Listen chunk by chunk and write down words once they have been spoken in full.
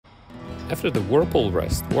After the whirlpool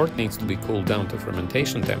rest, wort needs to be cooled down to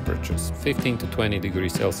fermentation temperatures, 15 to 20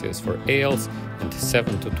 degrees Celsius for ales and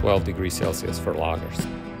 7 to 12 degrees Celsius for lagers.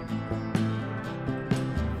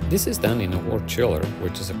 This is done in a wort chiller,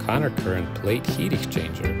 which is a countercurrent plate heat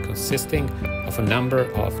exchanger consisting of a number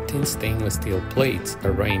of thin stainless steel plates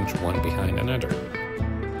arranged one behind another.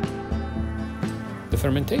 The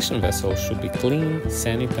fermentation vessel should be cleaned,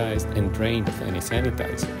 sanitized, and drained of any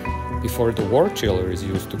sanitizer. Before the wort chiller is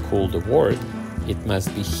used to cool the wort, it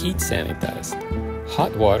must be heat sanitized.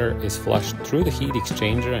 Hot water is flushed through the heat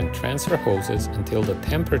exchanger and transfer hoses until the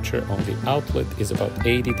temperature on the outlet is about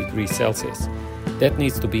 80 degrees Celsius. That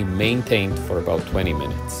needs to be maintained for about 20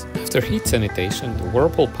 minutes. After heat sanitation, the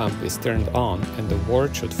whirlpool pump is turned on and the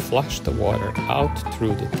wort should flush the water out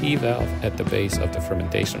through the T-valve at the base of the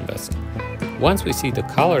fermentation vessel. Once we see the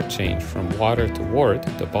color change from water to wort,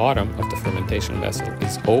 the bottom of the fermentation vessel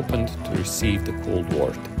is opened to receive the cooled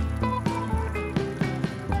wort.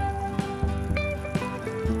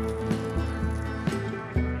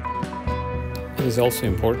 It is also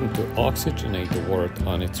important to oxygenate the wort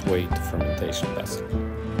on its way to fermentation vessel.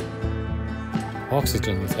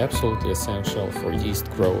 Oxygen is absolutely essential for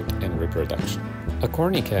yeast growth and reproduction. A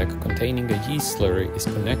corny keg containing a yeast slurry is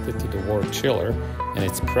connected to the wort chiller and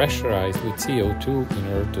it's pressurized with CO2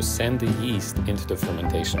 in order to send the yeast into the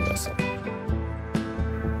fermentation vessel.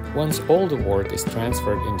 Once all the wort is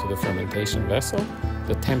transferred into the fermentation vessel,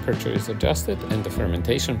 the temperature is adjusted and the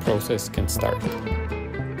fermentation process can start.